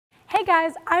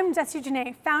guys, I'm Jessie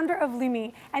Janae, founder of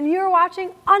Lumi, and you're watching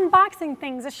Unboxing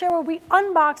Things, a show where we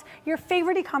unbox your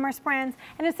favorite e-commerce brands,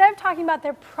 and instead of talking about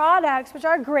their products, which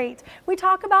are great, we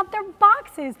talk about their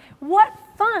boxes. What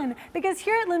fun! Because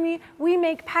here at Lumi, we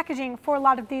make packaging for a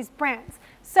lot of these brands.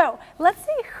 So let's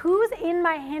see who's in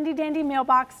my handy dandy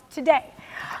mailbox today.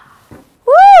 Woo!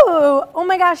 Oh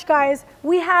my gosh, guys,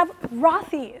 we have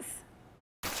Rothy's.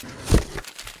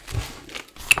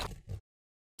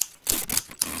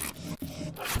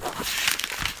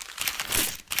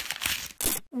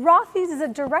 Rothy's is a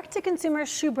direct-to-consumer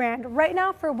shoe brand right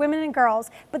now for women and girls,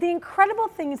 but the incredible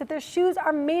thing is that their shoes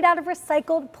are made out of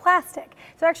recycled plastic.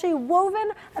 They're actually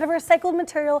woven out of recycled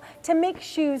material to make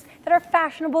shoes that are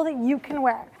fashionable that you can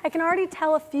wear. I can already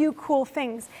tell a few cool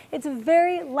things. It's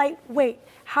very lightweight.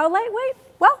 How lightweight?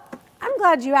 Well, I'm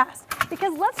glad you asked,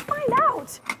 because let's find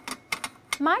out.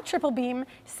 My triple beam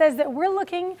says that we're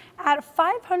looking at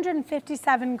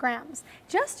 557 grams.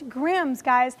 Just grams,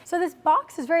 guys. So this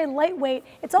box is very lightweight.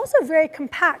 It's also very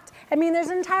compact. I mean, there's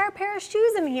an entire pair of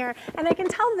shoes in here, and I can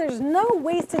tell there's no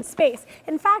wasted space.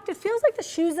 In fact, it feels like the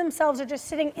shoes themselves are just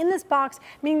sitting in this box,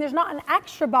 meaning there's not an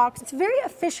extra box. It's very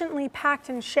efficiently packed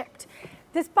and shipped.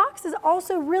 This box is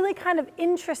also really kind of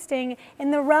interesting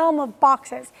in the realm of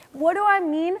boxes. What do I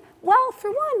mean? Well, for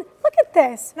one, look at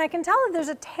this. And I can tell that there's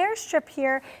a tear strip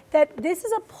here that this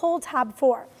is a pull tab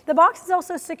for. The box is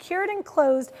also secured and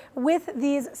closed with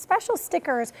these special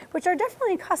stickers, which are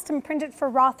definitely custom printed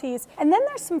for Rothy's. And then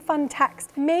there's some fun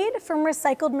text, made from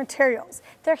recycled materials.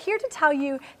 They're here to tell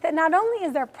you that not only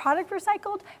is their product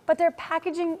recycled, but their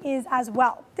packaging is as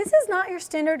well. This is not your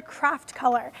standard craft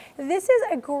color. This is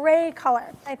a gray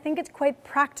color. I think it's quite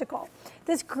practical.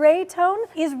 This gray tone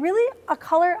is really a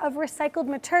color of recycled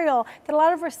material that a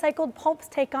lot of recycled pulps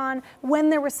take on when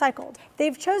they're recycled.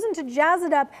 They've chosen to jazz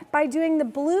it up by doing the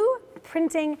blue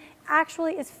printing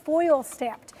actually is foil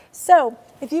stamped. So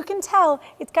if you can tell,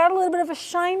 it's got a little bit of a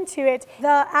shine to it.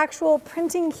 The actual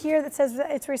printing here that says that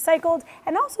it's recycled,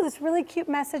 and also this really cute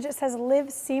message that says live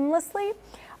seamlessly.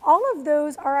 All of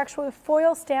those are actually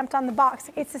foil stamped on the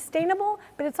box. It's sustainable,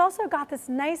 but it's also got this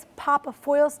nice pop of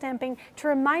foil stamping to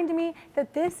remind me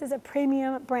that this is a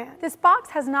premium brand. This box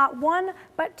has not one,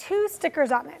 but two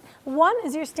stickers on it. One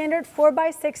is your standard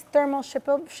 4x6 thermal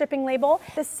shipping label.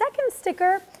 The second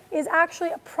sticker is actually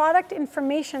a product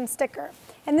information sticker.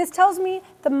 And this tells me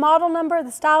the model number,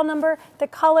 the style number, the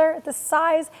color, the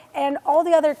size, and all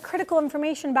the other critical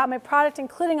information about my product,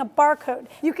 including a barcode.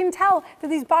 You can tell that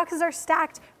these boxes are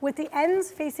stacked with the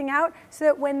ends facing out so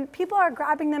that when people are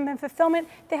grabbing them in fulfillment,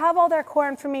 they have all their core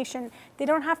information. They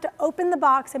don't have to open the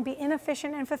box and be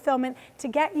inefficient in fulfillment to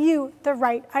get you the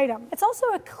right item. It's also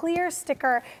a clear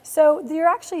sticker, so you're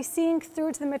actually seeing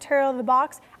through to the material of the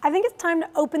box. I think it's time to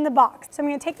open the box. So I'm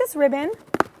going to take this ribbon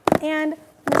and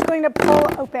I'm just going to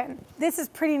pull open. This is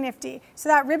pretty nifty. So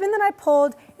that ribbon that I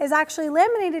pulled is actually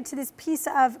laminated to this piece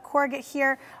of corrugate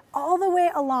here all the way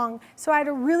along. So I had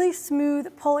a really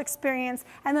smooth pull experience,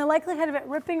 and the likelihood of it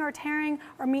ripping or tearing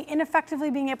or me ineffectively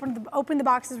being able to open the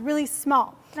box is really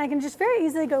small. And I can just very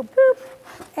easily go boop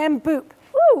and boop.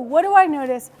 Ooh, what do I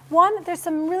notice? One, there's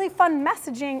some really fun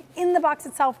messaging in the box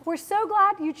itself. We're so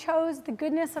glad you chose the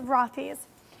goodness of Rothy's.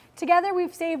 Together,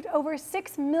 we've saved over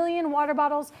 6 million water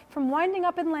bottles from winding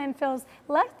up in landfills.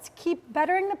 Let's keep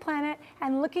bettering the planet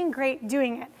and looking great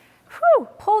doing it. Whew,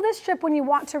 pull this strip when you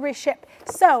want to reship.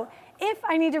 So, if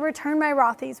I need to return my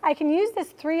Rothy's, I can use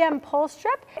this 3M pull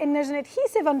strip, and there's an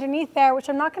adhesive underneath there, which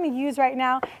I'm not going to use right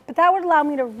now, but that would allow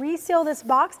me to reseal this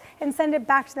box and send it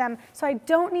back to them, so I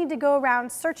don't need to go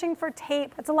around searching for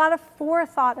tape. It's a lot of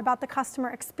forethought about the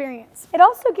customer experience. It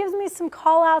also gives me some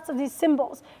call outs of these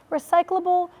symbols: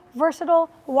 recyclable, versatile,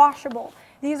 washable.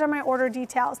 These are my order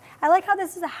details. I like how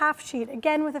this is a half sheet,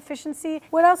 again with efficiency.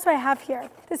 What else do I have here?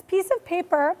 This piece of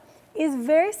paper is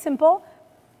very simple,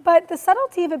 but the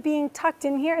subtlety of it being tucked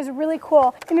in here is really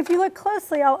cool. And if you look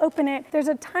closely, I'll open it, there's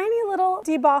a tiny little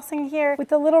debossing here with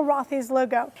the little Rothy's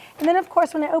logo. And then of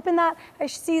course, when I open that, I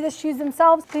see the shoes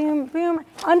themselves, boom, boom.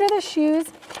 Under the shoes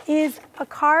is a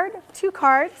card, 2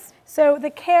 cards. So the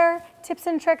care, tips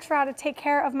and tricks for how to take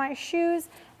care of my shoes,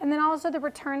 and then also the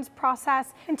returns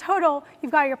process. In total,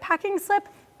 you've got your packing slip,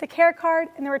 the care card,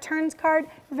 and the returns card.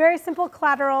 Very simple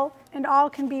collateral, and all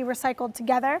can be recycled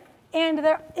together. And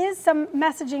there is some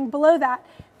messaging below that.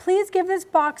 Please give this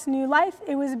box new life.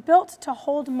 It was built to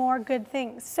hold more good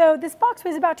things. So this box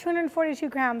weighs about 242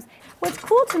 grams. What's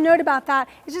cool to note about that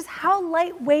is just how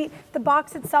lightweight the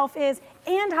box itself is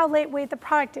and how lightweight the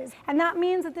product is. And that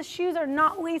means that the shoes are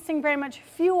not wasting very much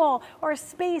fuel or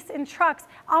space in trucks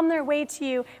on their way to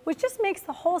you, which just makes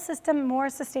the whole system more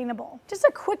sustainable. Just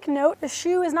a quick note, the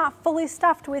shoe is not fully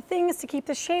stuffed with things to keep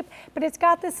the shape, but it's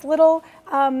got this little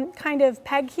kind of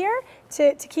peg here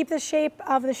to keep the shape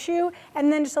of the shoe,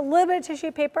 and then just a little bit of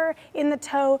tissue paper in the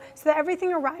toe so that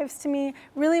everything arrives to me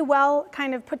really well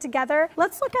kind of put together.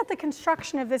 Let's look at the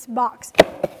construction of this box.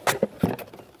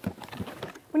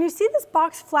 When you see this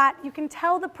box flat, you can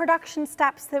tell the production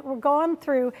steps that were going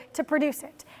through to produce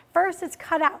it. First, it's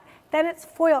cut out, then it's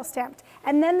foil stamped,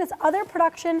 and then this other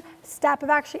production step of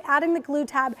actually adding the glue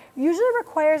tab usually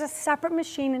requires a separate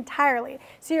machine entirely.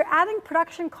 So you're adding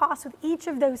production costs with each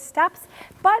of those steps,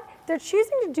 but they're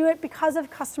choosing to do it because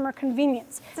of customer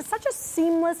convenience. It's such a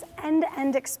seamless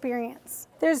end-to-end experience.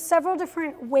 There's several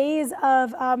different ways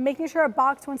of making sure a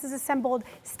box, once it's assembled,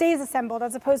 stays assembled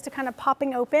as opposed to kind of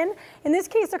popping open. In this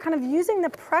case, they're kind of using the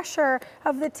pressure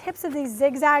of the tips of these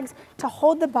zigzags to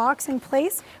hold the box in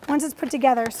place once it's put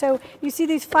together. So you see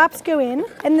these flaps go in,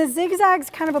 and the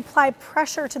zigzags kind of apply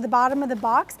pressure to the bottom of the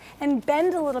box and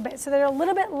bend a little bit, so they're a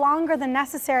little bit longer than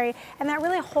necessary, and that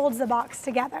really holds the box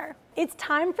together. It's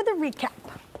time for the recap.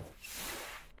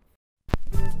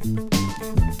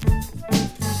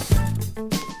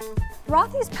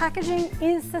 Rothy's packaging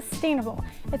is sustainable.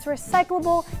 It's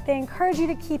recyclable, they encourage you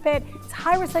to keep it, it's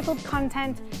high recycled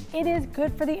content, it is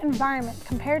good for the environment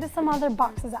compared to some other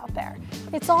boxes out there.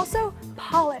 It's also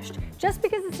polished. Just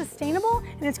because it's sustainable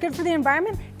and it's good for the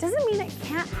environment doesn't mean it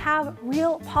can't have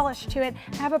real polish to it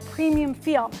and have a premium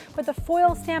feel. With the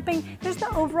foil stamping, there's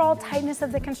the overall tightness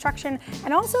of the construction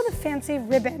and also the fancy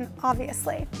ribbon,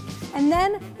 obviously. And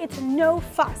then it's no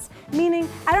fuss, meaning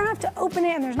I don't have to open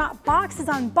it and there's not boxes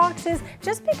on boxes.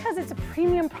 Just because it's a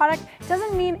premium product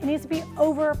doesn't mean it needs to be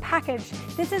over packaged.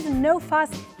 This is no fuss,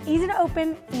 easy to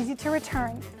open, easy to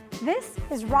return. This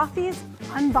is Rothy's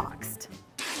Unboxed.